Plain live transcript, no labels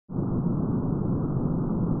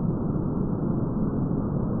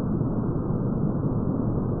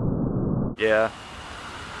Yeah.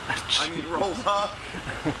 I mean, roll up.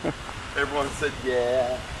 Everyone said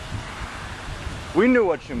yeah. We knew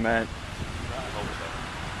what you meant. I hope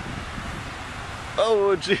so.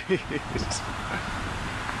 Oh, jeez.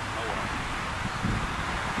 Oh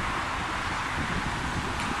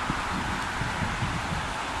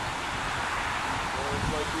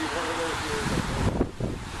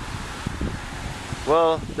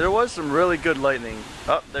well. Well, there was some really good lightning.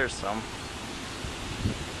 Oh, there's some.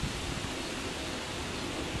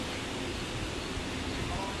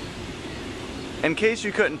 In case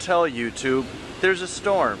you couldn't tell, YouTube, there's a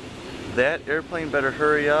storm. That airplane better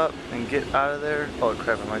hurry up and get out of there. Oh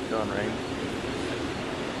crap, I might feel rain.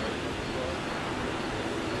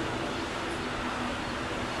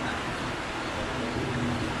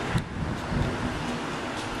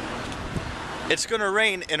 It's gonna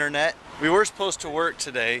rain, internet. We were supposed to work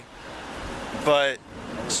today, but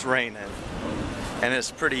it's raining. And it's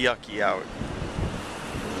pretty yucky out.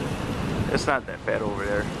 It's not that bad over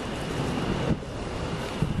there.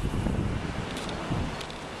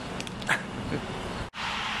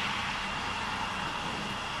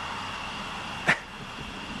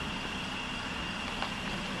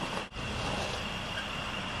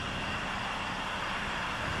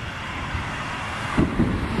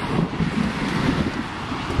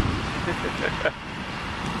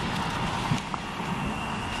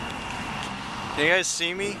 Can you guys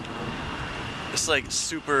see me? It's like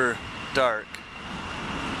super dark.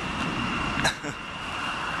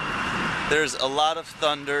 There's a lot of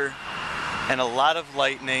thunder and a lot of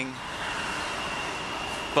lightning,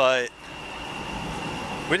 but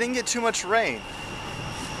we didn't get too much rain.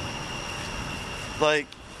 Like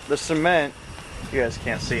the cement, you guys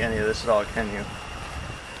can't see any of this at all, can you?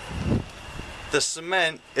 The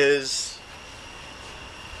cement is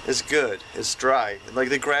good. It's dry. Like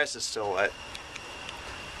the grass is still wet.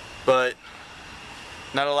 But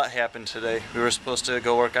not a lot happened today. We were supposed to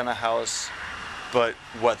go work on a house, but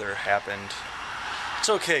weather happened. It's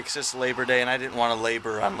okay because it's Labor Day and I didn't want to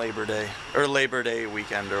labor on Labor Day, or Labor Day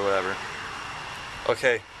weekend or whatever.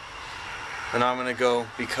 Okay, then I'm gonna go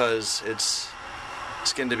because it's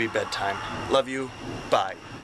getting to be bedtime. Love you, bye.